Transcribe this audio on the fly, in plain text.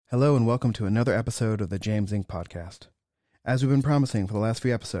Hello and welcome to another episode of the James Inc. podcast. As we've been promising for the last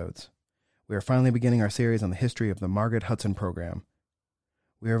few episodes, we are finally beginning our series on the history of the Margaret Hudson program.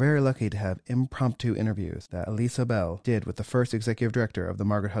 We are very lucky to have impromptu interviews that Elisa Bell did with the first executive director of the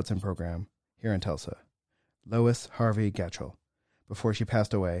Margaret Hudson program here in Tulsa, Lois Harvey Gatchell, before she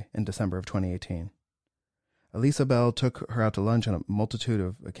passed away in December of 2018. Elisa Bell took her out to lunch on a multitude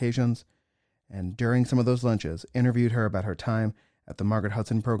of occasions, and during some of those lunches, interviewed her about her time at the Margaret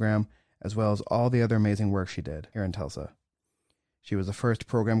Hudson program, as well as all the other amazing work she did here in Tulsa. She was the first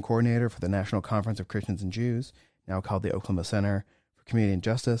program coordinator for the National Conference of Christians and Jews, now called the Oklahoma Center for Community and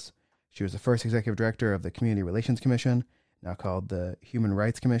Justice. She was the first executive director of the Community Relations Commission, now called the Human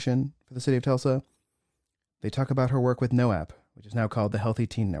Rights Commission for the city of Tulsa. They talk about her work with NOAP, which is now called the Healthy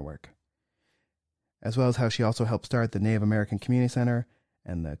Teen Network, as well as how she also helped start the Native American Community Center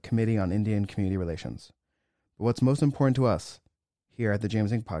and the Committee on Indian Community Relations. But what's most important to us here at the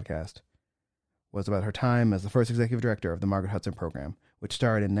James Inc. podcast was about her time as the first executive director of the Margaret Hudson program, which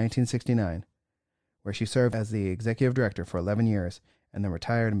started in 1969, where she served as the executive director for 11 years and then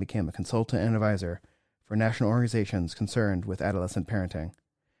retired and became a consultant and advisor for national organizations concerned with adolescent parenting,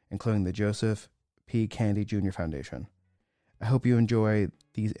 including the Joseph P. Candy Jr. Foundation. I hope you enjoy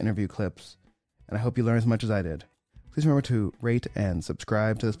these interview clips, and I hope you learn as much as I did. Please remember to rate and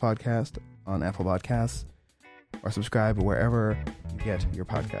subscribe to this podcast on Apple Podcasts, or subscribe wherever you get your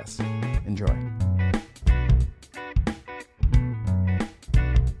podcasts. Enjoy.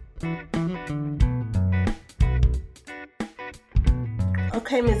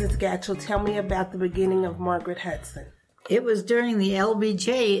 Okay, Mrs. Gatchell, tell me about the beginning of Margaret Hudson. It was during the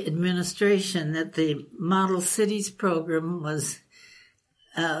LBJ administration that the Model Cities program was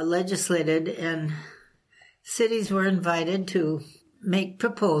legislated, and cities were invited to make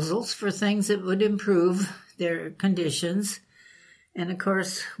proposals for things that would improve their conditions. And of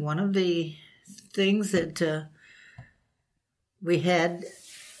course, one of the things that we had,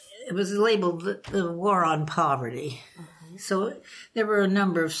 it was labeled the War on Poverty. Mm-hmm. So there were a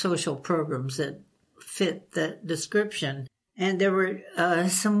number of social programs that fit that description. And there were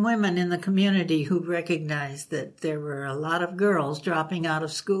some women in the community who recognized that there were a lot of girls dropping out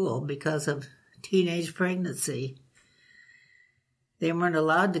of school because of teenage pregnancy. They weren't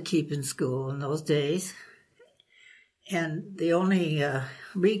allowed to keep in school in those days. And the only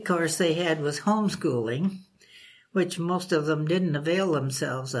recourse they had was homeschooling, which most of them didn't avail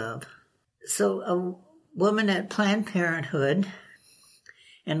themselves of. So a woman at Planned Parenthood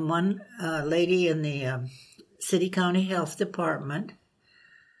and one lady in the City County Health Department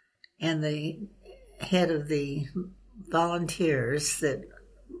and the head of the volunteers that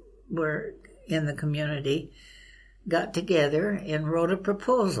were in the community got together and wrote a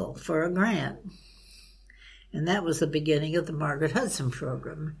proposal for a grant. And that was the beginning of the Margaret Hudson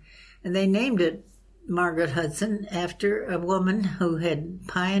program. And they named it Margaret Hudson after a woman who had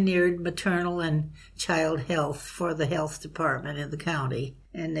pioneered maternal and child health for the health department in the county.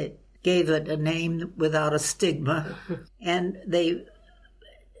 And it gave it a name without a stigma. And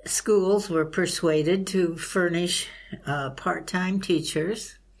schools were persuaded to furnish part-time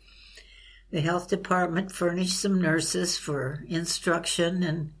teachers. The health department furnished some nurses for instruction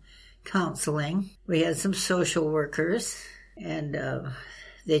and counseling. We had some social workers, and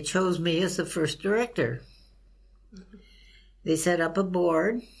they chose me as the first director. They set up a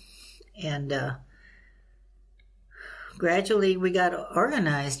board, and gradually we got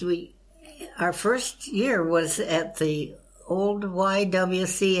organized. Our first year was at the old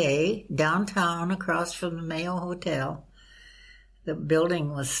YWCA downtown across from the Mayo Hotel. The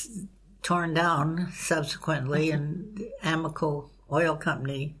building was torn down subsequently, and the Amoco Oil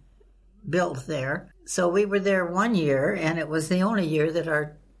Company built there. So we were there 1 year, and it was the only year that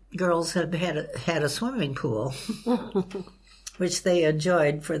our girls had a swimming pool, which they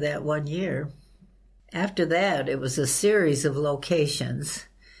enjoyed for that 1 year. After that, it was a series of locations,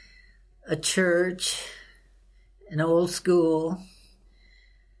 a church, an old school,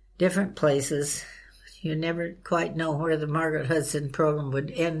 different places. You never quite know where the Margaret Hudson program would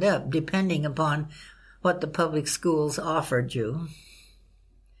end up, depending upon what the public schools offered you.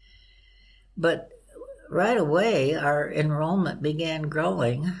 But right away, our enrollment began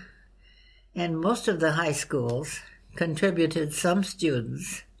growing, and most of the high schools contributed some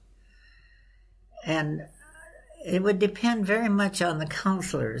students. And it would depend very much on the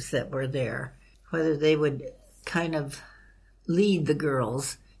counselors that were there, whether they would kind of lead the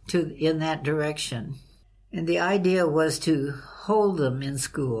girls in that direction. And the idea was to hold them in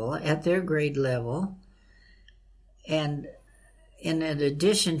school at their grade level, and in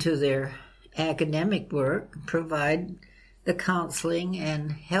addition to their academic work, provide the counseling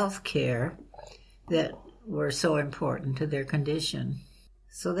and health care that were so important to their condition.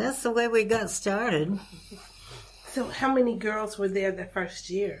 So that's the way we got started. So how many girls were there the first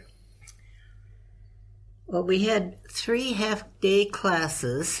year? Well, we had 3 half-day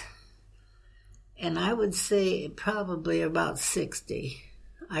classes, and I would say probably about 60.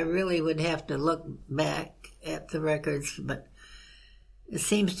 I really would have to look back at the records, but it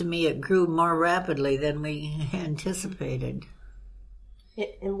seems to me it grew more rapidly than we anticipated.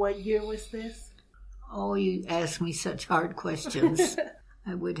 And what year was this? Oh, you ask me such hard questions.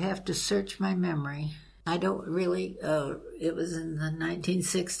 I would have to search my memory. I don't really, it was in the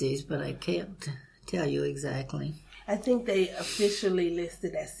 1960s, but I can't tell you exactly. I think they officially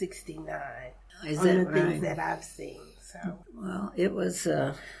listed as 69 Is on that the right? things that I've seen. So, well, it was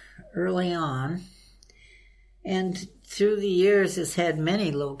early on, and through the years it's had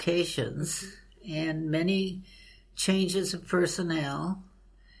many locations and many changes of personnel.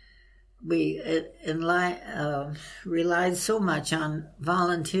 We relied so much on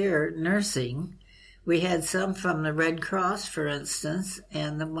volunteer nursing. We had some from the Red Cross, for instance,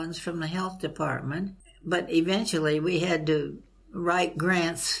 and the ones from the health department. But eventually we had to write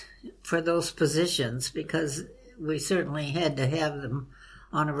grants for those positions because we certainly had to have them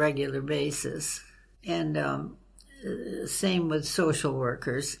on a regular basis. And same with social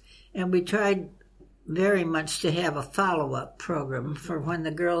workers. And we tried very much to have a follow-up program for when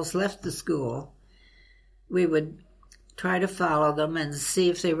the girls left the school. We would try to follow them and see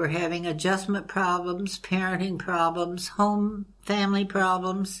if they were having adjustment problems, parenting problems, home family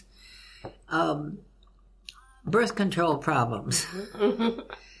problems, birth control problems.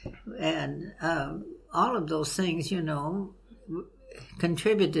 And all of those things,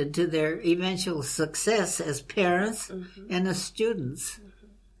 contributed to their eventual success as parents and as students.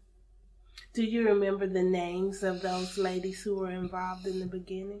 Do you remember the names of those ladies who were involved in the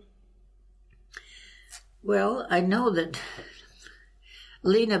beginning? Well, I know that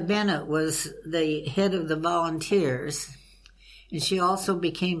Lena Bennett was the head of the volunteers, and she also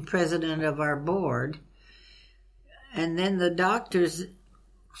became president of our board. And then the doctors,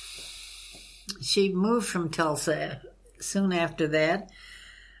 she moved from Tulsa soon after that.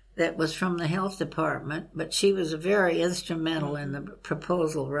 That was from the health department, but she was very instrumental in the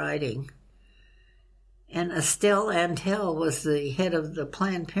proposal writing. And Estelle Antel was the head of the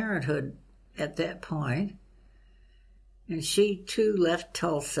Planned Parenthood at that point. And she, too, left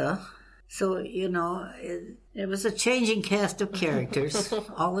Tulsa. So, it was a changing cast of characters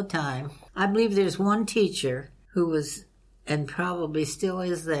all the time. I believe there's one teacher who was, and probably still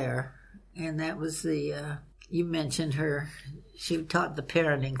is there, and that was you mentioned her. She taught the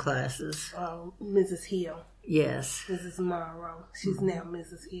parenting classes. Oh, Mrs. Hill. Yes. Mrs. Morrow. She's now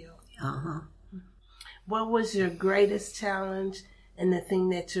Mrs. Hill. Uh-huh. What was your greatest challenge and the thing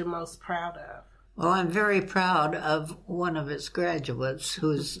that you're most proud of? Well, I'm very proud of one of its graduates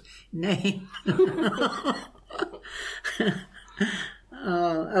whose name,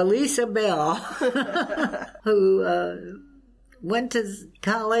 Elisa Bell, who went to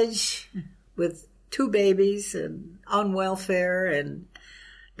college with 2 babies and on welfare and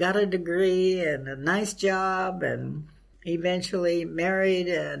got a degree and a nice job and eventually married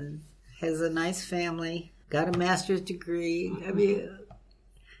and has a nice family, got a master's degree,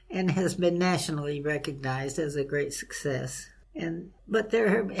 and has been nationally recognized as a great success. But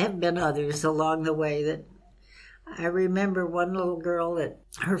there have been others along the way that I remember one little girl that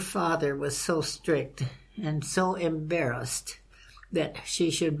her father was so strict and so embarrassed that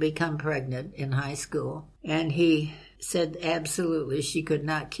she should become pregnant in high school. And he said absolutely she could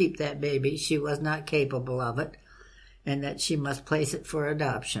not keep that baby. She was not capable of it, and that she must place it for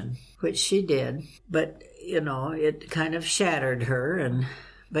adoption, which she did. But, it kind of shattered her,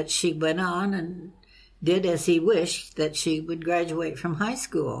 but she went on and did as he wished, that she would graduate from high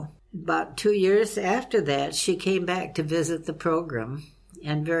school. About 2 years after that, she came back to visit the program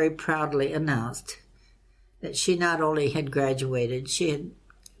and very proudly announced that she not only had graduated, she had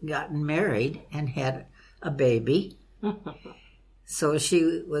gotten married and had a baby. So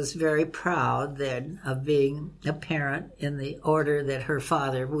she was very proud then of being a parent in the order that her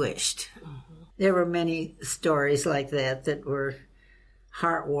father wished. There were many stories like that were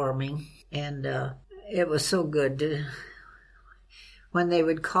heartwarming, and it was so good to, when they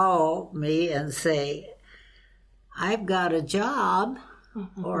would call me and say, I've got a job,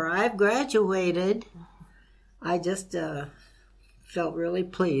 or I've graduated, I just felt really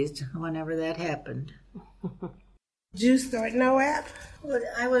pleased whenever that happened. Did you start NOAP? Well,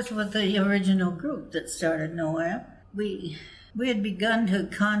 I was with the original group that started NOAP. We had begun to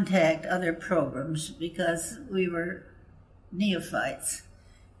contact other programs because we were neophytes.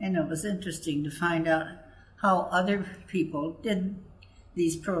 And it was interesting to find out how other people did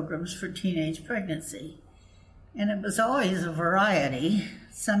these programs for teenage pregnancy. And it was always a variety.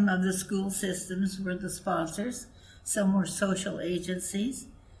 Some of the school systems were the sponsors, some were social agencies,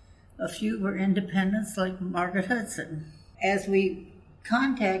 a few were independents like Margaret Hudson. As we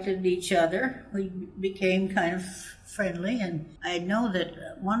contacted each other, we became kind of friendly, and I know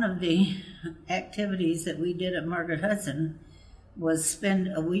that one of the activities that we did at Margaret Hudson was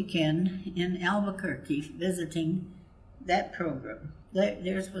spend a weekend in Albuquerque visiting that program.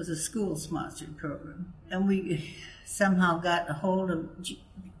 Theirs was a school-sponsored program. And we somehow got a hold of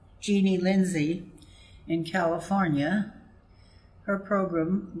Jeannie Lindsay in California. Her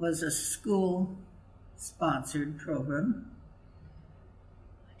program was a school-sponsored program.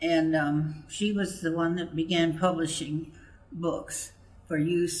 And she was the one that began publishing books for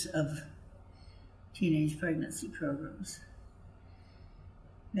use of teenage pregnancy programs.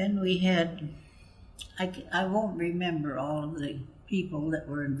 Then we had, I won't remember all of the people that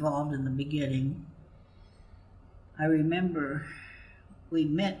were involved in the beginning. I remember we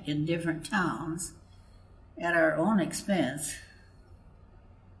met in different towns at our own expense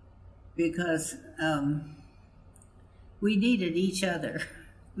because we needed each other.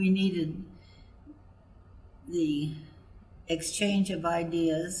 We needed the exchange of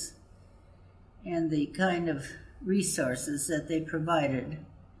ideas and the kind of resources that they provided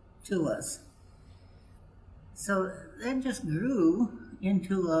to us. So that just grew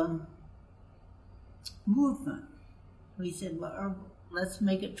into a movement. We said, well, let's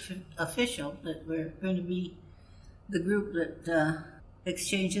make it official that we're going to be the group that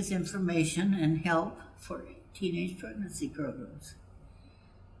exchanges information and help for teenage pregnancy programs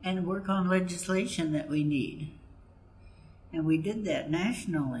and work on legislation that we need. And we did that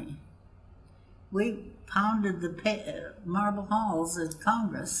nationally. We pounded the marble halls at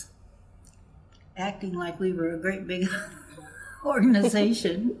Congress, acting like we were a great big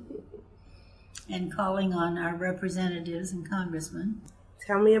organization and calling on our representatives and congressmen.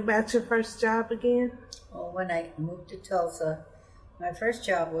 Tell me about your first job again. Well, when I moved to Tulsa, my first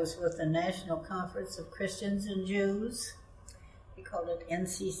job was with the National Conference of Christians and Jews. We called it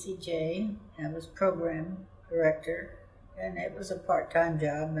NCCJ. I was program director, and it was a part-time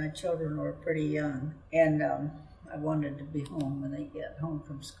job. My children were pretty young, and I wanted to be home when they get home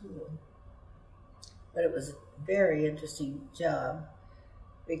from school. But it was a very interesting job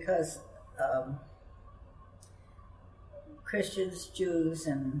because Christians, Jews,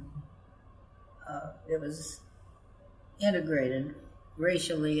 and it was integrated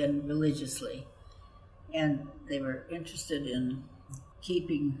racially and religiously. And they were interested in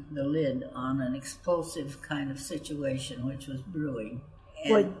keeping the lid on an explosive kind of situation which was brewing.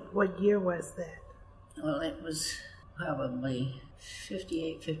 And What year was that? Well, it was probably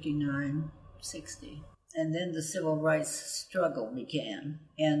 58, 59, 60. And then the civil rights struggle began.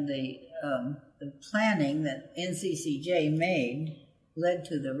 And the planning that NCCJ made led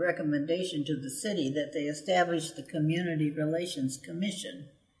to the recommendation to the city that they establish the Community Relations Commission,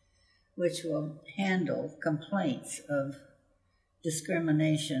 which will handle complaints of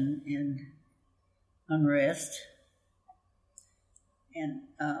discrimination and unrest. And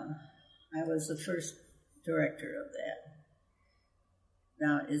I was the first director of that.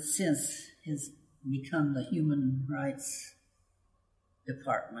 Now, it since has become the Human Rights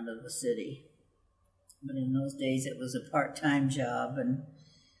Department of the city. But in those days, it was a part-time job, and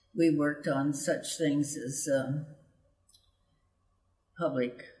we worked on such things as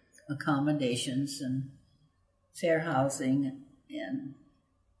public accommodations and fair housing and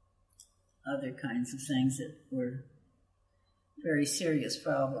other kinds of things that were very serious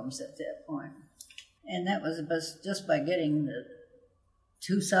problems at that point. And that was just by getting the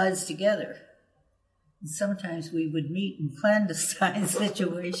two sides together. And sometimes we would meet in clandestine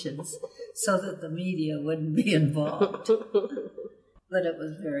situations so that the media wouldn't be involved. But it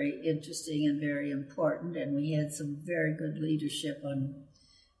was very interesting and very important, and we had some very good leadership on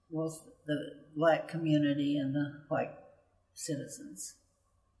both the black community and the white citizens.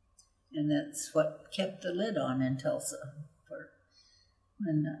 And that's what kept the lid on in Tulsa for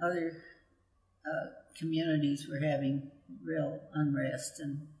when other communities were having real unrest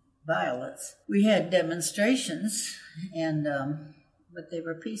and violence. We had demonstrations, and but they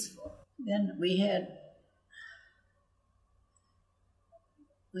were peaceful. Then we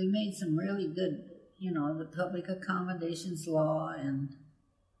made some really good, the public accommodations law, and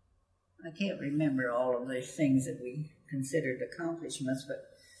I can't remember all of the things that we considered accomplishments, but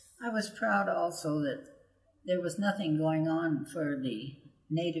I was proud also that there was nothing going on for the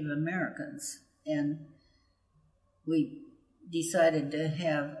Native Americans, and we decided to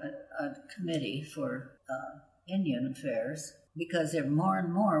have a committee for Indian affairs, because there more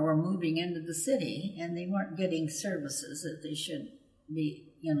and more were moving into the city and they weren't getting services that they should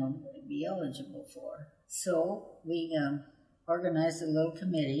be eligible for. So we organized a little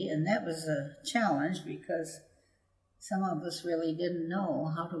committee, and that was a challenge because some of us really didn't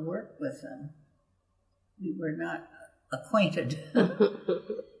know how to work with them. We were not acquainted.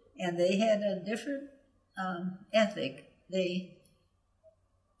 And they had a different ethic. They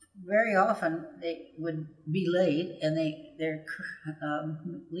very often they would be late, and their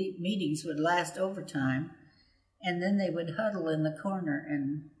meetings would last overtime, and then they would huddle in the corner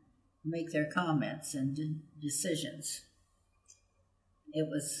and make their comments and decisions. It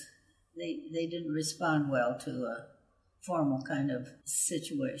was they didn't respond well to a formal kind of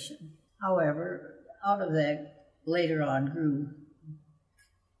situation. However, out of that later on grew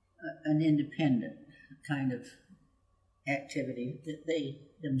an independent kind of activity that they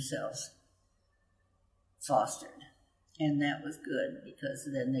themselves fostered. And that was good because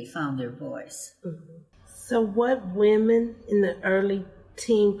then they found their voice. Mm-hmm. So what women in the early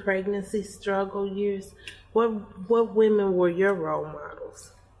teen pregnancy struggle years, what women were your role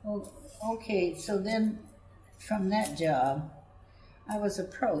models? Well, okay, so then from that job, I was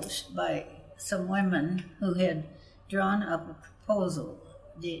approached by some women who had drawn up a proposal.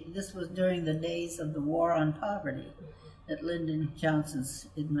 This was during the days of the War on Poverty that Lyndon Johnson's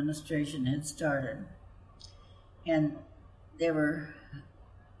administration had started. And there were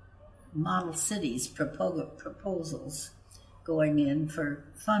model cities proposals going in for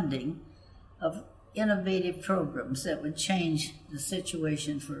funding of innovative programs that would change the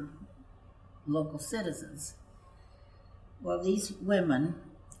situation for local citizens. Well, these women,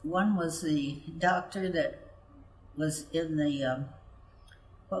 one was the doctor that was in the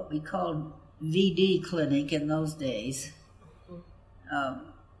what we called VD clinic in those days,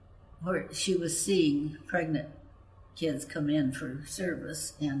 where she was seeing pregnant kids come in for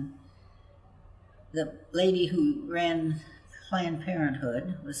service, and the lady who ran Planned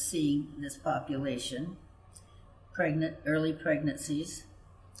Parenthood was seeing this population, early pregnancies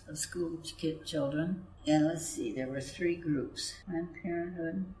of school children. And let's see, there were 3 groups: Planned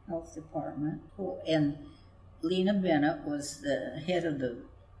Parenthood, Health Department, and Lena Bennett was the head of the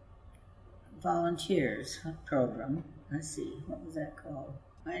volunteers program. Let's see, what was that called?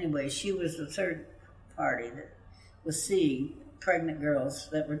 Anyway, she was the third party that was seeing pregnant girls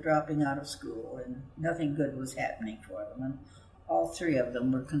that were dropping out of school and nothing good was happening for them. And all 3 of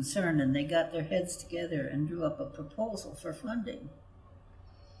them were concerned, and they got their heads together and drew up a proposal for funding.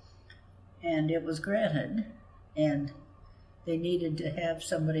 And it was granted, and they needed to have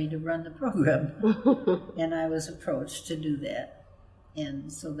somebody to run the program. And I was approached to do that.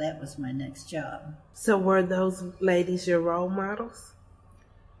 And so that was my next job. So were those ladies your role models?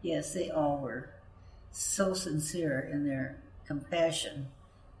 Yes, they all were so sincere in their compassion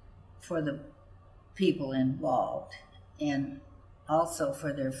for the people involved, and also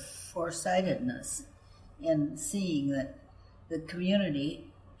for their foresightedness in seeing that the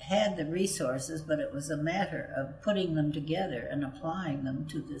community had the resources, but it was a matter of putting them together and applying them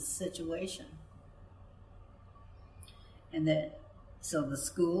to this situation. And that, so the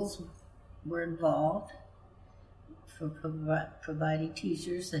schools were involved for providing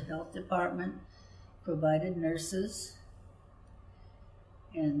teachers. The health department provided nurses.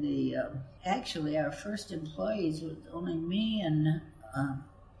 And actually our first employees was only me and a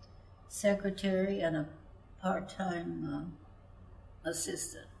secretary and a part-time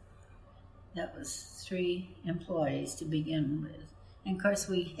assistant. That was 3 employees to begin with. And of course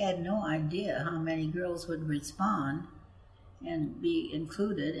we had no idea how many girls would respond and be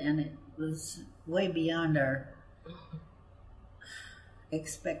included, and it was way beyond our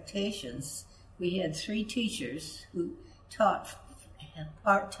expectations. We had 3 teachers who taught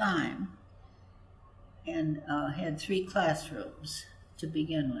part-time and had 3 classrooms to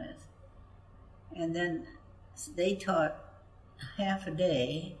begin with. And then they taught half a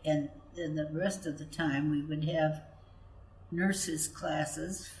day, and then the rest of the time we would have nurses'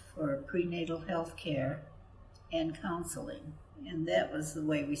 classes for prenatal health care and counseling. And that was the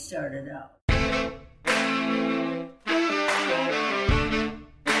way we started out.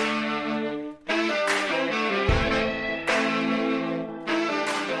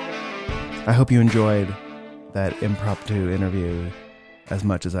 I hope you enjoyed that impromptu interview as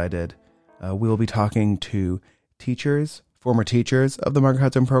much as I did. We will be talking to teachers, former teachers of the Margaret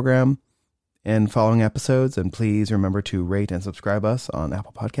Hudson program in following episodes, and please remember to rate and subscribe us on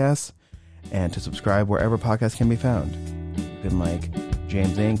Apple Podcasts and to subscribe wherever podcasts can be found. You can like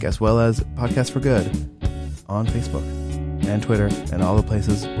James Inc. as well as Podcast for Good on Facebook. and Twitter and all the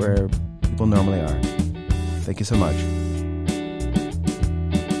places where people normally are. Thank you so much.